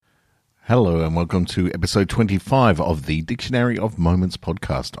Hello and welcome to episode 25 of the Dictionary of Moments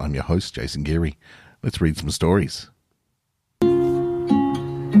podcast. I'm your host, Jason Geary. Let's read some stories.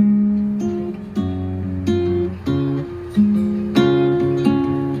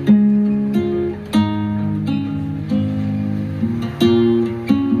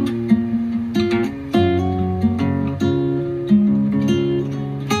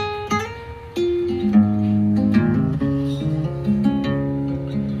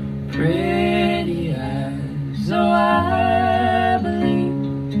 Pretty eyes, oh I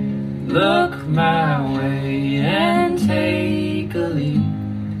believe. Look my way and take a leap.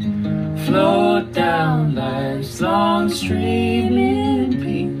 Float down life's long stream in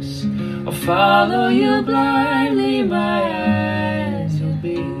peace. I'll follow you blindly, my eyes will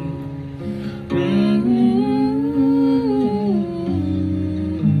be.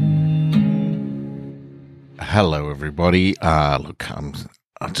 Hello, everybody. Look, I'm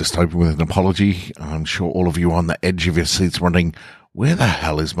just hoping with an apology. I'm sure all of you are on the edge of your seats wondering, where the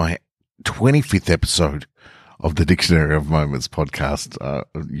hell is my 25th episode of the Dictionary of Moments podcast?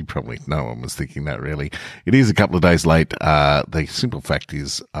 You probably no one was thinking that, really. It is a couple of days late. The simple fact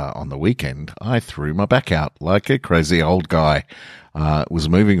is, on the weekend, I threw my back out like a crazy old guy. Was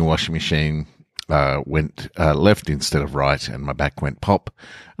moving a washing machine, went left instead of right, and my back went pop.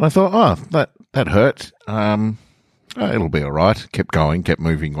 And I thought, that hurt. It'll be all right. Kept going, kept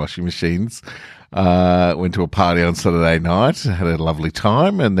moving washing machines. Went to a party on Saturday night, had a lovely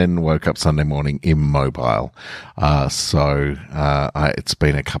time, and then woke up Sunday morning immobile. It's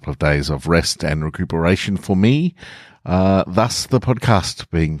been a couple of days of rest and recuperation for me. Thus the podcast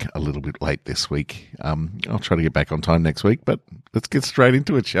being a little bit late this week. I'll try to get back on time next week, but let's get straight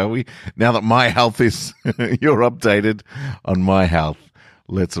into it, shall we? Now that my health is, you're updated on my health.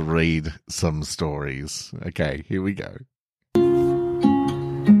 Let's read some stories. Okay, here we go.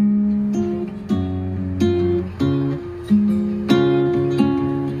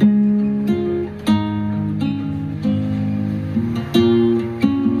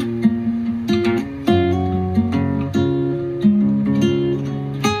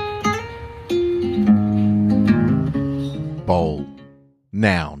 Bowl.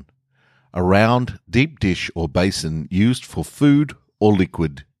 Noun. A round, deep dish or basin used for food or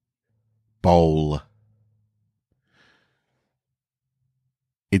liquid. Bowl.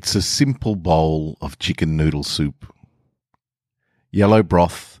 It's a simple bowl of chicken noodle soup. Yellow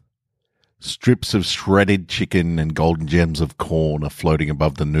broth, strips of shredded chicken and golden gems of corn are floating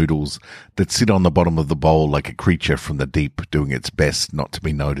above the noodles that sit on the bottom of the bowl like a creature from the deep doing its best not to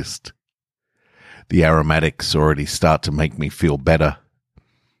be noticed. The aromatics already start to make me feel better.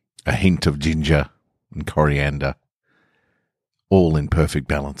 A hint of ginger and coriander, all in perfect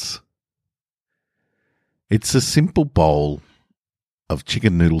balance. It's a simple bowl of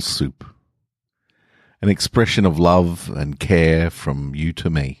chicken noodle soup, an expression of love and care from you to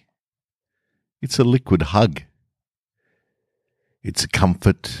me. It's a liquid hug. It's a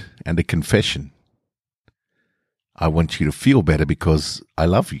comfort and a confession. I want you to feel better because I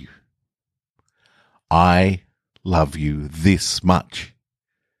love you. I love you this much.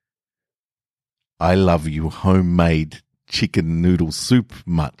 I love you homemade chicken noodle soup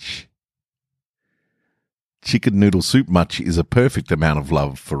much. Chicken noodle soup much is a perfect amount of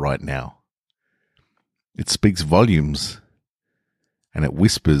love for right now. It speaks volumes and it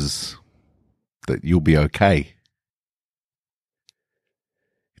whispers that you'll be okay.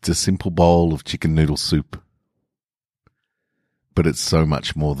 It's a simple bowl of chicken noodle soup, but it's so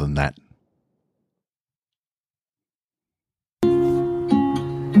much more than that.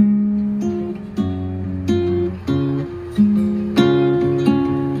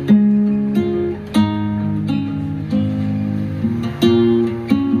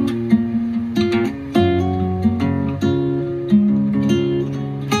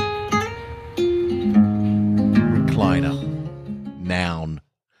 Recliner. Noun.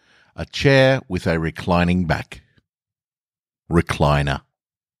 A chair with a reclining back. Recliner.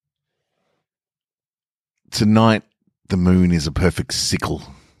 Tonight, the moon is a perfect sickle.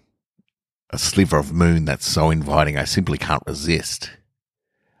 A sliver of moon that's so inviting I simply can't resist.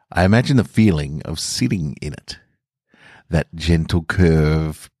 I imagine the feeling of sitting in it. That gentle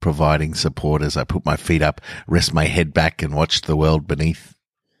curve providing support as I put my feet up, rest my head back and watch the world beneath.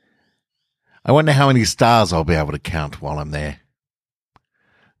 I wonder how many stars I'll be able to count while I'm there.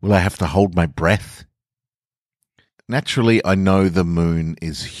 Will I have to hold my breath? Naturally, I know the moon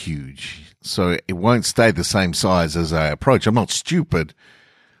is huge, so it won't stay the same size as I approach. I'm not stupid,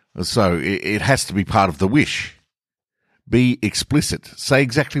 so it has to be part of the wish. Be explicit. Say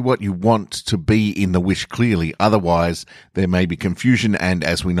exactly what you want to be in the wish clearly. Otherwise, there may be confusion, and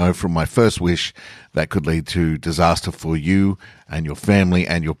as we know from my first wish, that could lead to disaster for you and your family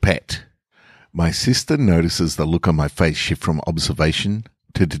and your pet. My sister notices the look on my face shift from observation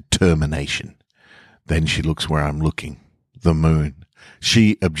to determination. Then she looks where I'm looking, the moon.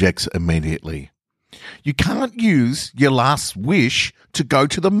 She objects immediately. You can't use your last wish to go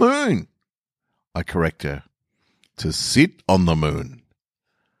to the moon. I correct her. To sit on the moon.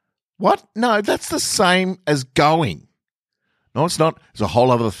 What? No, that's the same as going. No, it's not. It's a whole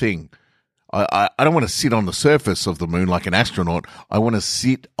other thing. I don't want to sit on the surface of the moon like an astronaut. I want to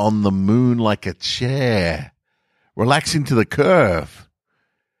sit on the moon like a chair. Relax into the curve.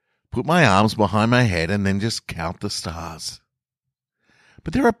 Put my arms behind my head and then just count the stars.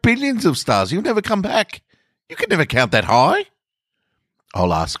 But there are billions of stars. You'll never come back. You can never count that high.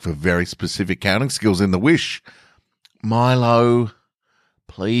 I'll ask for very specific counting skills in the wish. Milo,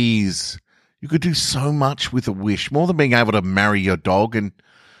 please. You could do so much with a wish, more than being able to marry your dog. And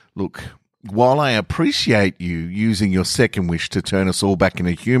look, while I appreciate you using your second wish to turn us all back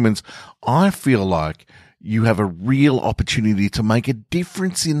into humans, I feel like you have a real opportunity to make a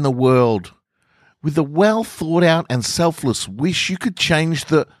difference in the world. With a well thought out and selfless wish, you could change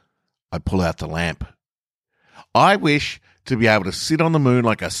the... I pull out the lamp. I wish to be able to sit on the moon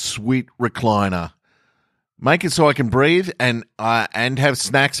like a sweet recliner. Make it so I can breathe and have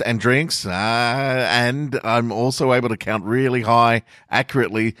snacks and drinks, and I'm also able to count really high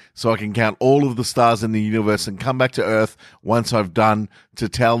accurately so I can count all of the stars in the universe and come back to Earth once I've done to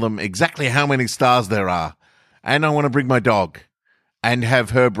tell them exactly how many stars there are. And I want to bring my dog and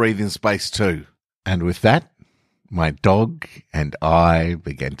have her breathe in space too. And with that, my dog and I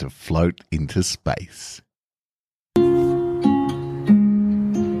began to float into space.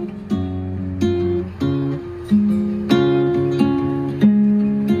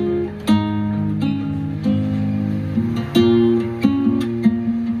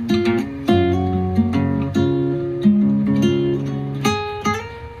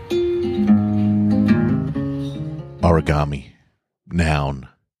 Origami. Noun.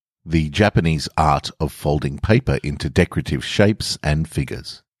 The Japanese art of folding paper into decorative shapes and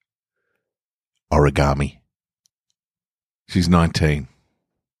figures. Origami. She's 19.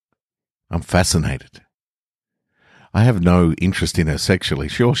 I'm fascinated. I have no interest in her sexually.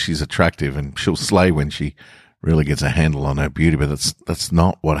 Sure, she's attractive and she'll slay when she really gets a handle on her beauty, but that's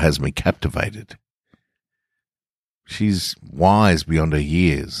not what has me captivated. She's wise beyond her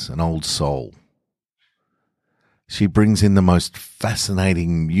years, an old soul. She brings in the most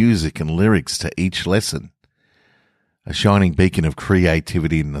fascinating music and lyrics to each lesson. A shining beacon of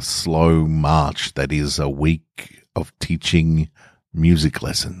creativity in the slow march that is a week of teaching music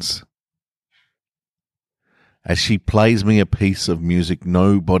lessons. As she plays me a piece of music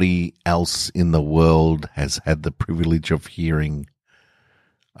nobody else in the world has had the privilege of hearing,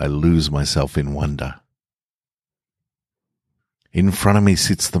 I lose myself in wonder. In front of me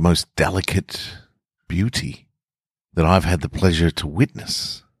sits the most delicate beauty that I've had the pleasure to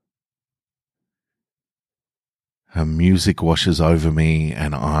witness. Her music washes over me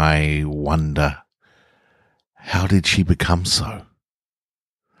and I wonder, how did she become so?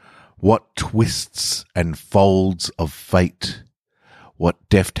 What twists and folds of fate, what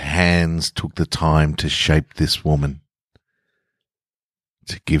deft hands took the time to shape this woman,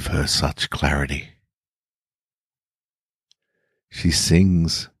 to give her such clarity. She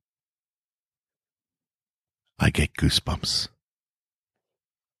sings. I get goosebumps.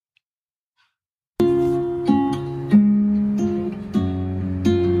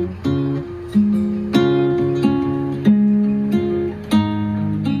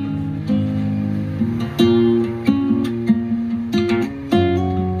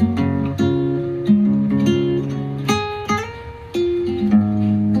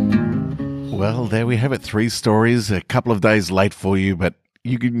 Well, there we have it. 3 stories, a couple of days late for you, but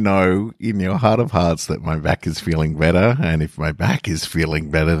you know in your heart of hearts that my back is feeling better. And if my back is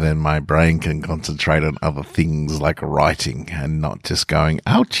feeling better, then my brain can concentrate on other things like writing and not just going,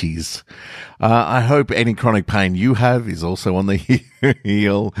 ouchies. I hope any chronic pain you have is also on the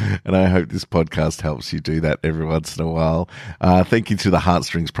heel. And I hope this podcast helps you do that every once in a while. Thank you to the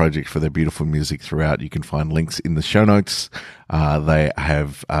Heartstrings Project for their beautiful music throughout. You can find links in the show notes. They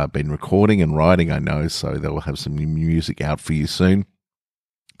have been recording and writing, I know, so they will have some new music out for you soon.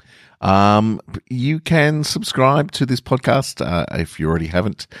 You can subscribe to this podcast if you already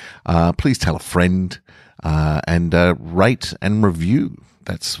haven't. Please tell a friend and rate and review.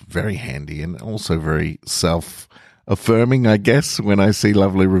 That's very handy and also very self-affirming, I guess, when I see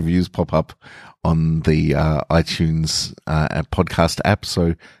lovely reviews pop up on the iTunes podcast app.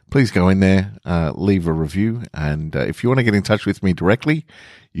 So please go in there, leave a review. And if you want to get in touch with me directly,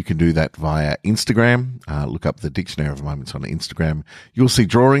 you can do that via Instagram. Look up the Dictionary of Moments on Instagram. You'll see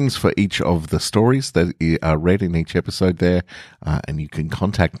drawings for each of the stories that are read in each episode there. And you can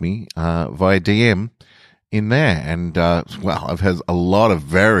contact me via DM in there. And, well, I've had a lot of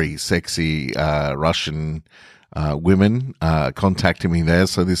very sexy Russian women contacting me there.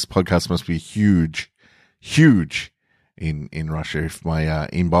 So this podcast must be huge in Russia. If my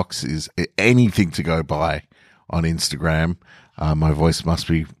inbox is anything to go by on Instagram, my voice must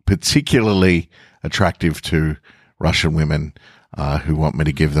be particularly attractive to Russian women who want me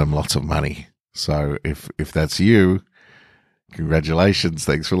to give them lots of money. So if that's you, congratulations.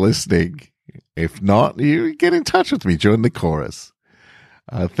 Thanks for listening. If not, you get in touch with me. Join the chorus.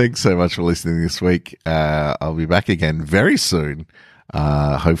 Thanks so much for listening this week. I'll be back again very soon,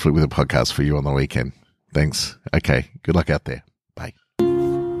 hopefully with a podcast for you on the weekend. Thanks. Okay. Good luck out there. Bye.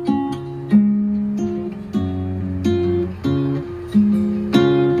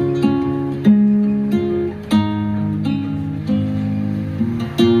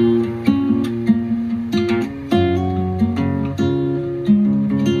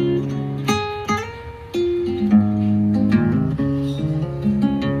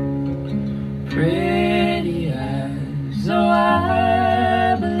 Pretty eyes, oh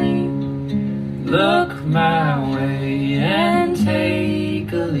I believe. Look my way and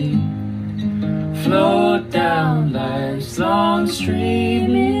take a leap. Float down life's long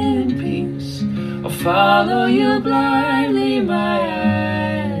stream in peace. I'll follow you blindly, my